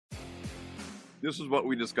This is what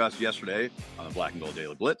we discussed yesterday on the Black and Gold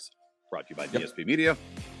Daily Blitz, brought to you by Yep. DSP Media.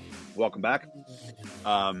 Welcome back.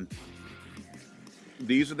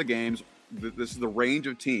 These are the games. This is the range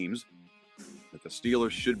of teams that the Steelers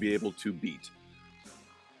should be able to beat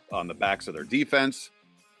on the backs of their defense,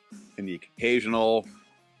 in the occasional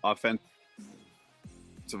offensive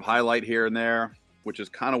highlight here and there, which is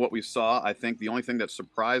kind of what we saw. I think the only thing that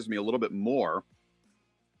surprised me a little bit more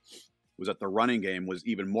was that the running game was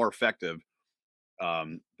even more effective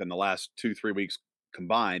than the last 2-3 weeks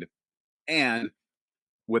combined, and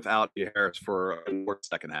without Harris for a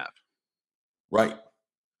second half. Right.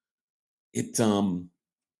 It's an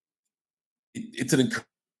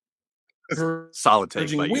solid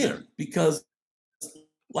take by encouraging you there. win because,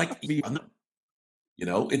 like, it's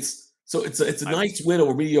a nice win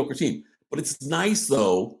over a mediocre team. But it's nice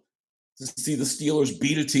though to see the Steelers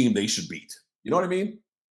beat a team they should beat. You know what I mean?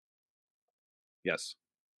 Yes,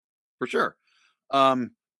 for sure. That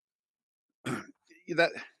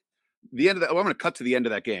the end of that. I'm going to cut to the end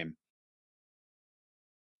of that game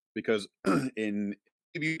because in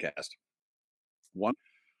Viewcast, one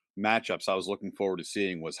matchups I was looking forward to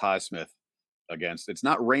seeing was Highsmith against. It's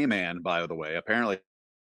not Rayman, by the way. Apparently,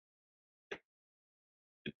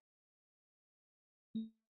 it's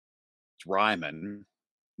Ryman.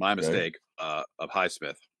 My mistake of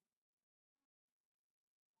Highsmith.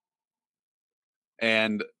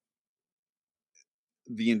 And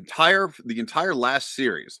the entire last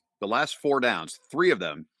series, the last 4 downs, 3 of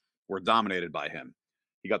them were dominated by him.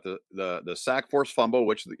 He got the sack force fumble,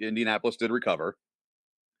 which the Indianapolis did recover.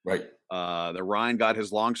 Right. The Ryan got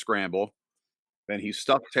his long scramble. Then he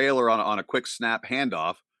stuffed Taylor on a quick snap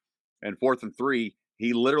handoff. And 4th and 3,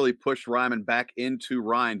 he literally pushed Ryman back into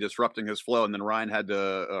Ryan, disrupting his flow. And then Ryan had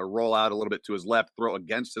to roll out a little bit to his left, throw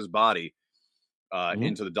against his body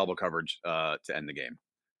into the double coverage to end the game.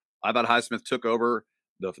 I thought Highsmith took over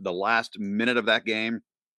the last minute of that game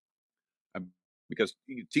because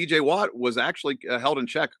TJ Watt was actually held in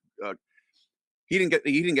check. He didn't get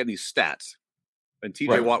any stats, and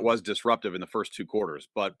TJ Watt was disruptive in the first 2 quarters,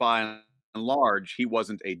 but by and large, he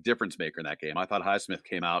wasn't a difference maker in that game. I thought Highsmith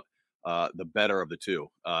came out the better of the two,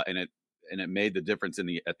 and it made the difference at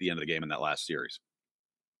the end of the game in that last series.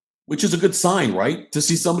 Which is a good sign, right? To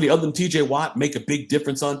see somebody other than TJ Watt make a big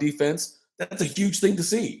difference on defense, that's a huge thing to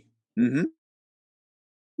see. Mm-hmm.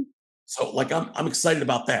 So, like, I'm excited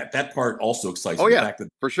about that. That part also excites me. Oh, yeah, the fact that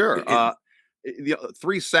for sure. The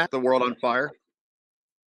 3 set the world on fire.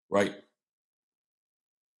 Right.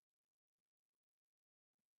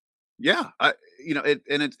 Yeah,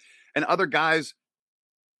 and other guys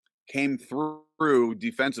came through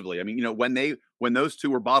defensively. I mean, when those 2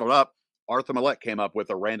 were bottled up, Arthur Millette came up with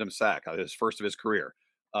a random sack, his first of his career.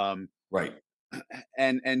 Right.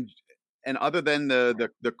 And other than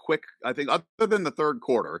the quick, I think other than the 3rd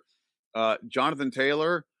quarter, Jonathan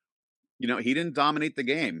Taylor, he didn't dominate the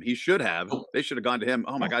game. He should have. They should have gone to him.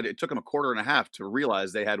 Oh my God, it took him a quarter and a half to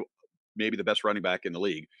realize they had maybe the best running back in the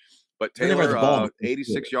league. But Taylor,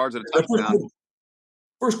 86 yards and a touchdown.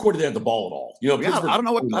 First quarter, they had the ball at all. Yeah, I don't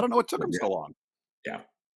know what took him so long. Yeah.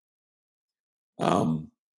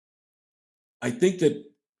 I think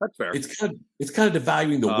that's fair. It's kind of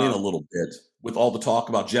devaluing the win a little bit with all the talk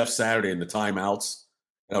about Jeff Saturday and the timeouts.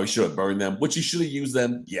 He should have burned them, which he should have used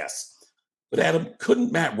them. Yes. But Adam,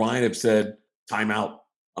 couldn't Matt Ryan have said timeout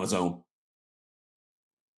on his own?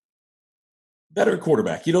 Better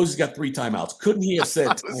quarterback. He knows he's got 3 timeouts. Couldn't he have said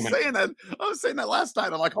I was saying that last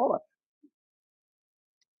time. I'm like, hold on.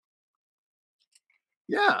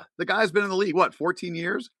 Yeah, the guy's been in the league, 14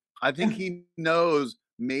 years? I think he knows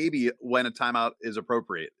maybe when a timeout is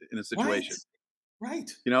appropriate in a situation.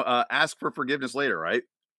 Right. Ask for forgiveness later, right?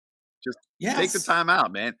 Just take the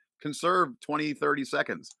timeout, man. Conserve 20, 30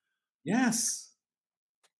 seconds. Yes.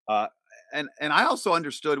 And I also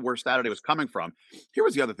understood where Saturday was coming from. Here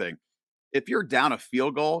was the other thing. If you're down a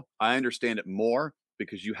field goal, I understand it more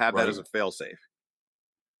because you have that as a fail-safe.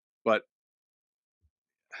 But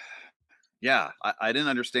yeah, I didn't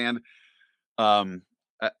understand.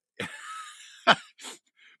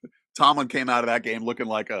 Tomlin came out of that game looking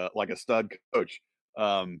like a stud coach.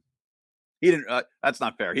 He didn't. That's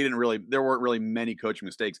not fair. He didn't really. There weren't really many coaching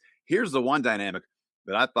mistakes. Here's the one dynamic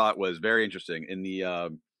that I thought was very interesting in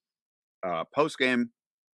the post-game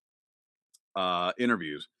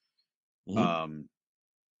interviews. Mm-hmm.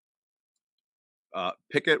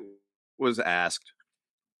 Pickett was asked.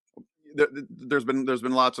 There's been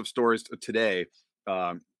lots of stories today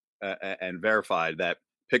and verified that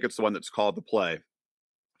Pickett's the one that's called the play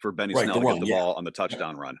for Benny Snell to get the ball on the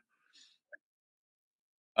touchdown run.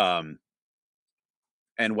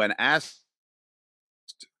 And when asked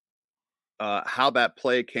how that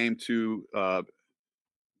play came to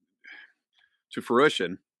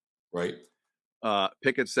fruition, Right.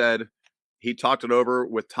 Pickett said he talked it over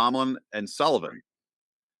with Tomlin and Sullivan,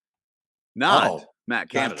 not Oh, Matt not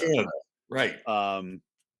Canada. Canada. Right.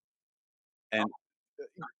 And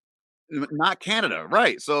not Canada,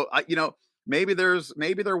 right? So maybe there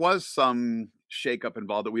was some shakeup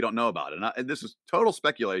involved that we don't know about, and this is total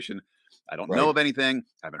speculation. I don't know Right. of anything.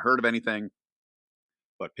 I haven't heard of anything.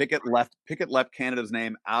 But Pickett left Canada's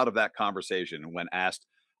name out of that conversation when asked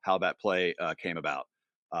how that play came about.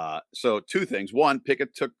 So two things: one,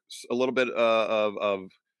 Pickett took a little bit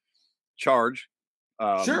of charge,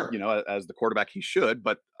 Sure. as the quarterback he should,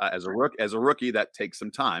 but as a rookie, that takes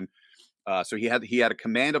some time. So he had a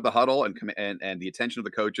command of the huddle and the attention of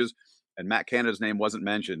the coaches, and Matt Canada's name wasn't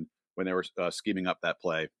mentioned when they were scheming up that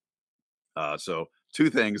play. So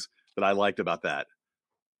two things that I liked about that.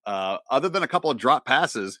 Other than a couple of drop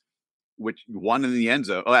passes, which one in the end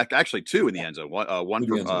zone. Oh, actually two in the end zone. One In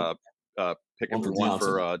the for end zone. Pickett, One for one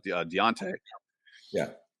for Johnson. Deontay. Yeah.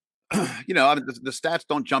 I mean, the stats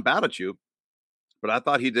don't jump out at you, but I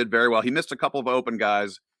thought he did very well. He missed a couple of open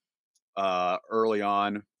guys early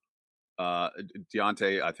on.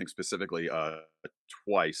 Deontay, I think specifically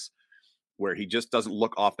twice, where he just doesn't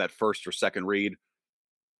look off that first or second read.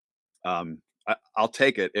 I'll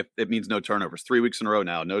take it if it means no turnovers. 3 weeks in a row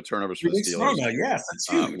now, no turnovers for the Steelers. Yes, that's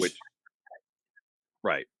huge.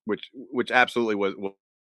 Which absolutely was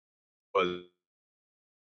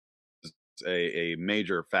a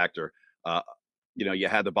major factor. You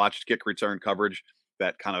had the botched kick return coverage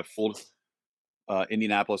that kind of fooled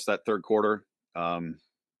Indianapolis that third quarter.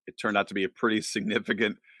 It turned out to be a pretty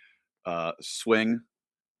significant swing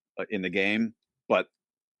in the game, but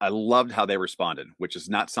I loved how they responded, which is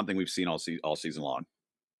not something we've seen all season long.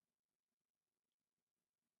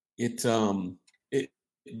 It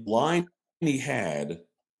line he had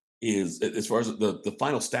is, as far as the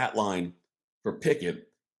final stat line for Pickett,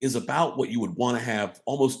 is about what you would want to have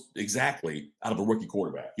almost exactly out of a rookie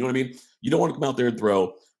quarterback. You know what I mean? You don't want to come out there and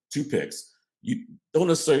throw 2 picks. You don't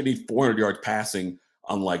necessarily need 400 yards passing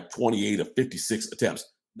on like 28 of 56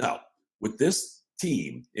 attempts. No, with this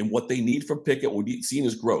team and what they need from Pickett, what we've seen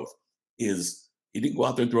his growth is he didn't go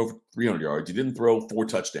out there and throw for 300 yards. He didn't throw 4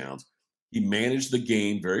 touchdowns. He managed the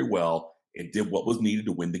game very well and did what was needed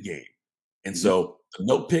to win the game. And so the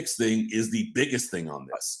no picks thing is the biggest thing on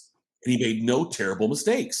this. And he made no terrible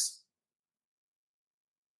mistakes.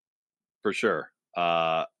 For sure.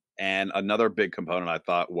 And another big component I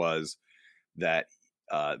thought was that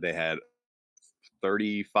they had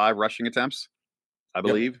 35 rushing attempts, I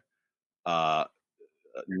believe. Yep.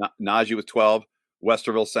 Najee with 12,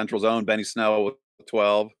 Westerville Central's own Benny Snell with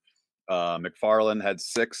 12, McFarland had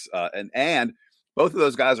 6, and both of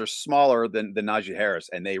those guys are smaller than Najee Harris,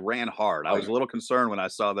 and they ran hard. I was a little concerned when I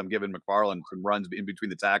saw them giving McFarland some runs in between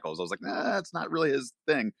the tackles. I was like, nah, that's not really his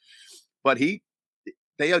thing. But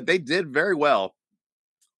they did very well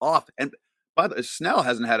off. And by the way, Snell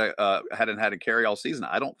hadn't had a carry all season.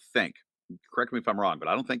 I don't think. Correct me if I'm wrong, but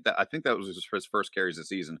I think that was his first carries this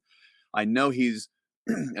season. I know he's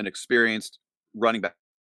an experienced running back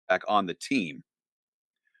on the team.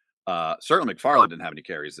 Certainly McFarland didn't have any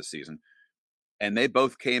carries this season. And they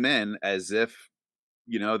both came in as if,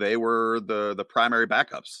 they were the primary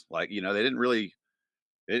backups. Like, they didn't really,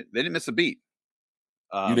 they didn't miss a beat.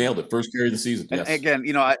 You nailed it. First carry of the season. Yes. And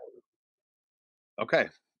again, okay.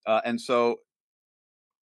 And so,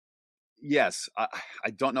 yes, I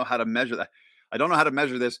don't know how to measure that. I don't know how to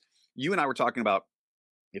measure this. You and I were talking about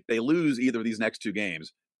if they lose either of these next 2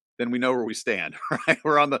 games, then we know where we stand, right?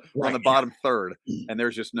 We're on the bottom third, and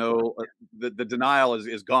there's just no the denial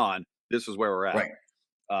is gone. This is where we're at. Right.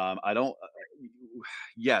 I don't.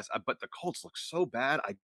 Yes, but the Colts look so bad.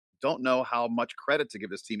 I don't know how much credit to give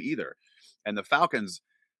this team either, and the Falcons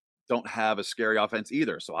don't have a scary offense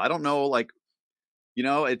either. So I don't know. Like,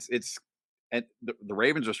 it's and the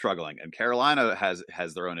Ravens are struggling, and Carolina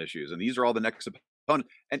has their own issues, and these are all the next opponents.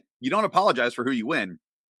 And you don't apologize for who you win.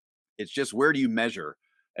 It's just, where do you measure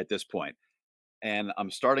at this point? And I'm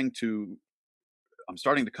starting to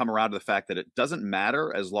come around to the fact that it doesn't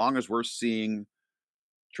matter as long as we're seeing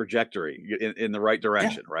trajectory in the right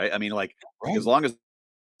direction, right? I mean, like, as long as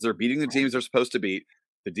they're beating the teams they're supposed to beat,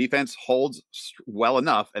 the defense holds well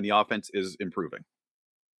enough, and the offense is improving.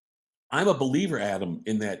 I'm a believer, Adam,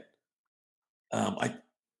 in that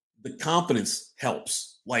the confidence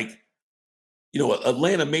helps. Like,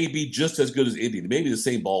 Atlanta may be just as good as Indy. They may be the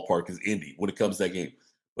same ballpark as Indy when it comes to that game.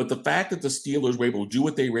 But the fact that the Steelers were able to do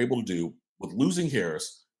what they were able to do with losing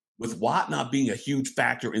Harris, with Watt not being a huge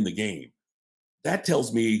factor in the game, that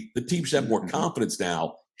tells me the team should have more confidence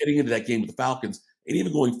now getting into that game with the Falcons, and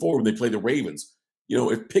even going forward when they play the Ravens.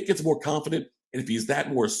 If Pickett's more confident and if he's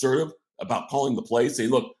that more assertive about calling the play, say,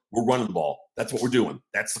 look, we're running the ball. That's what we're doing.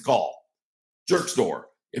 That's the call. Jerk store.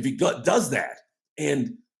 If he does that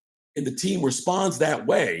and the team responds that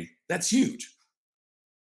way, that's huge.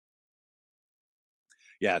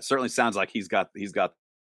 Yeah, it certainly sounds like he's got the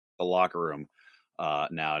locker room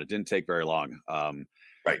now, and it didn't take very long.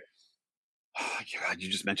 Right. God, you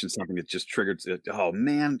just mentioned something that just triggered. Oh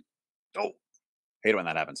man, hate it when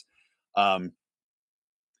that happens.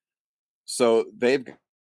 So they've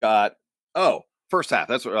got first half.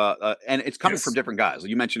 That's and it's coming from different guys.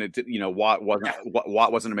 You mentioned it. Watt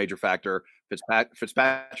wasn't a major factor.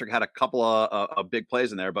 Fitzpatrick had a couple of big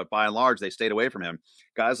plays in there, but by and large, they stayed away from him.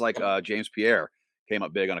 Guys like James Pierre came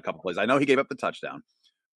up big on a couple plays. I know he gave up the touchdown,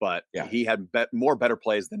 but he had more better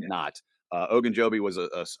plays than not. Ogunjobi was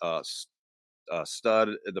a stud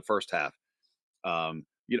in the first half.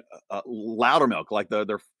 Loudermilk, like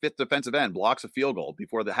their fifth defensive end, blocks a field goal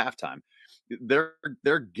before the halftime.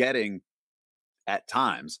 They're getting at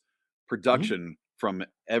times production from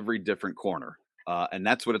every different corner, and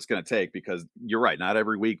that's what it's going to take, because you're right. Not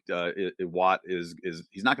every week Watt is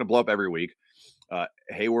he's not going to blow up every week.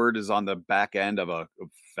 Hayward is on the back end of a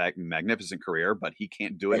magnificent career, but he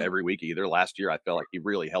can't do it every week either. Last year, I felt like he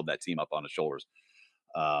really held that team up on his shoulders.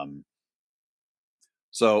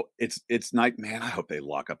 So it's night, man. I hope they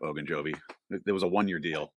lock up Ogunjobi. There was a 1-year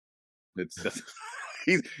deal. It's just,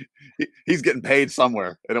 he's getting paid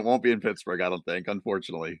somewhere, and it won't be in Pittsburgh, I don't think,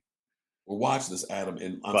 unfortunately. We're watching this, Adam,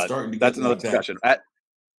 and I'm starting to get that's another discussion.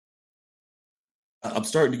 I'm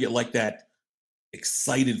starting to get like that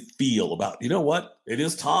excited feel about, what? It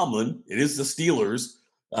is Tomlin. It is the Steelers.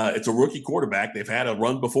 It's a rookie quarterback. They've had a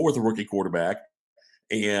run before with a rookie quarterback.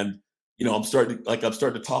 And, I'm starting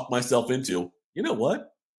to talk myself into, you know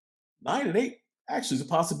what? 9-8 actually is a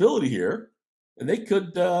possibility here. And they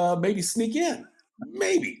could maybe sneak in.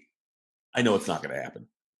 Maybe. I know it's not going to happen,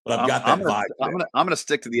 but I've got that vibe. I'm going to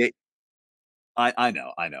stick to the 8. I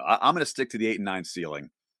know. I'm going to stick to the 8-9 ceiling.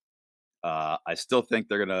 I still think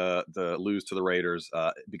they're going to lose to the Raiders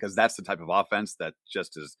because that's the type of offense that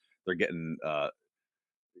just is. They're getting. I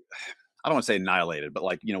don't want to say annihilated, but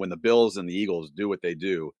when the Bills and the Eagles do what they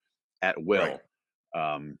do at will,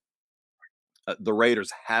 the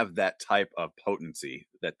Raiders have that type of potency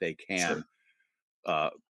that they can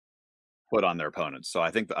put on their opponents. So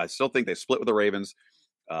I still think they split with the Ravens.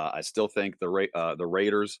 I still think the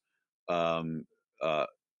Raiders hand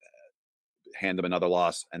them another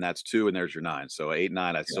loss, and that's 2, and there's your 9. So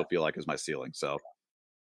 8-9, I still feel like is my ceiling. So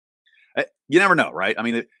you never know, right? I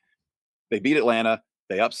mean, they beat Atlanta,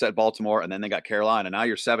 they upset Baltimore, and then they got Carolina. Now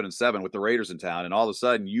you're 7-7 with the Raiders in town, and all of a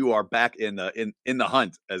sudden you are back in the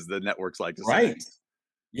hunt, as the networks like to say. Right.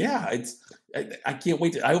 Yeah, I can't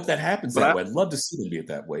wait. I hope that happens that way. I'd love to see them be it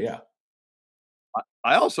that way. Yeah.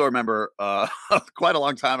 I also remember quite a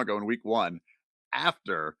long time ago in week 1,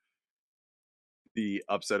 after the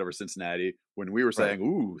upset over Cincinnati, when we were saying,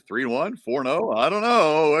 ooh, 3-1, 4-0, I don't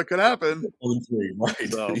know what could happen. 1-3, right.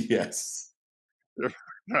 So, yes. All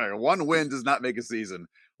right, 1 win does not make a season.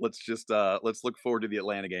 Let's just let's look forward to the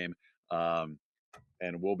Atlanta game. And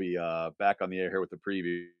we'll be back on the air here with the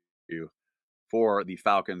preview for the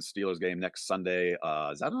Falcons Steelers game next Sunday.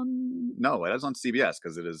 Is that on? No, it is on CBS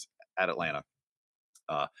because it is at Atlanta.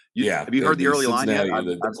 Have you heard the early line yet?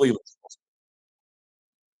 The Cleveland.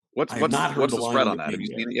 What's the spread on that? Have you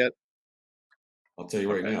seen it yet? I'll tell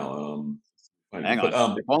you right now. Hang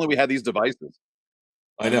on. If only we had these devices.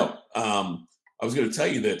 I know. I was going to tell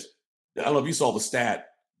you that, I don't know if you saw the stat,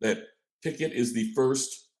 that Pickett is the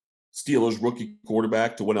first Steelers rookie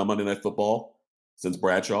quarterback to win on Monday Night Football since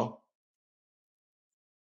Bradshaw.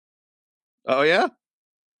 Oh, yeah?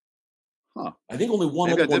 Huh. I think only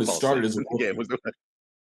one other one has started as a rookie.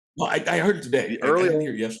 No, I heard it today. I didn't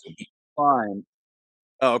hear it yesterday. Fine.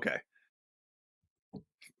 Oh, okay.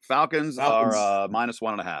 Falcons are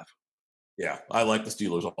 -1.5. Yeah, I like the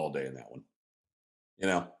Steelers all day in that one.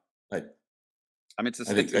 I mean,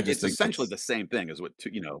 it's essentially the same thing as what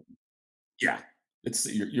Yeah, it's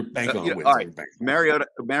you're banking on wins. All right,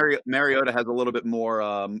 Mariota has a little bit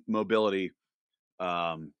more mobility,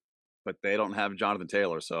 but they don't have Jonathan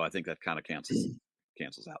Taylor, so I think that kind of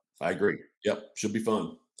cancels out. I agree. Yep, should be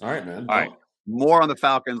fun. All right, man. All right, more on the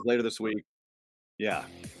Falcons later this week. Yeah,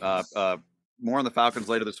 more on the Falcons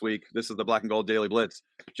later this week. This is the Black and Gold Daily Blitz.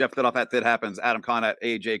 Jeff Thidoff at Thid Happens. Adam Kahn at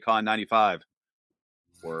AJ Kahn 95.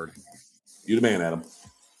 Word. You the man, Adam.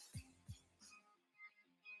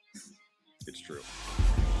 It's true.